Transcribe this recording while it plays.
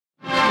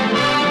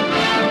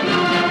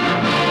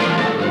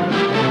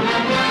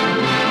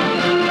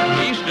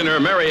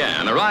Westerner Mary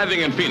Ann,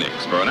 arriving in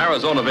Phoenix for an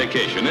Arizona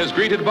vacation, is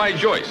greeted by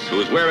Joyce, who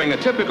is wearing a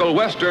typical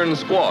Western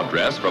squaw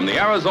dress from the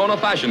Arizona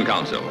Fashion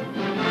Council.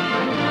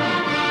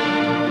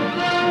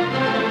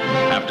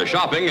 After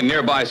shopping in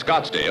nearby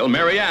Scottsdale,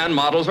 Mary Ann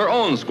models her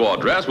own squaw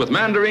dress with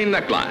mandarin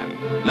neckline.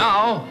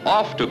 Now,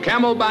 off to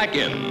Camelback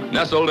Inn,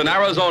 nestled in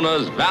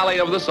Arizona's Valley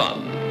of the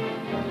Sun.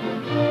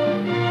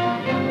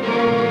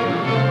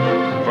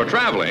 For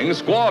traveling,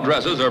 squaw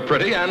dresses are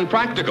pretty and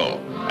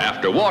practical.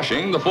 After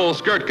washing, the full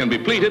skirt can be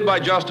pleated by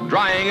just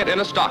drying it in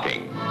a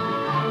stocking.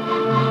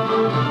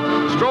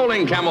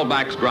 Strolling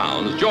Camelback's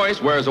grounds,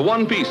 Joyce wears a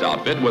one-piece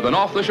outfit with an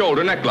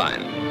off-the-shoulder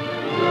neckline.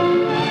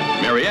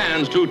 Mary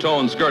Ann's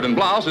two-tone skirt and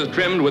blouse is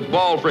trimmed with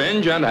ball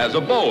fringe and has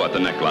a bow at the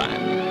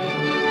neckline.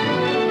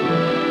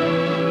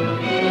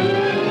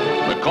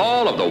 The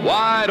call of the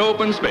wide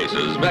open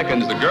spaces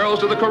beckons the girls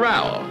to the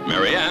corral.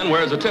 Mary Ann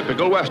wears a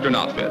typical Western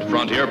outfit,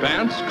 frontier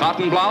pants,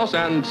 cotton blouse,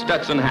 and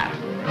Stetson hat.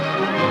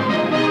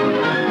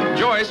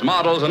 Joyce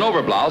models an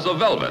overblouse of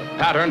velvet,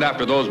 patterned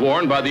after those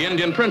worn by the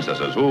Indian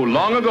princesses who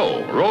long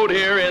ago rode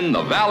here in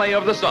the Valley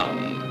of the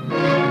Sun.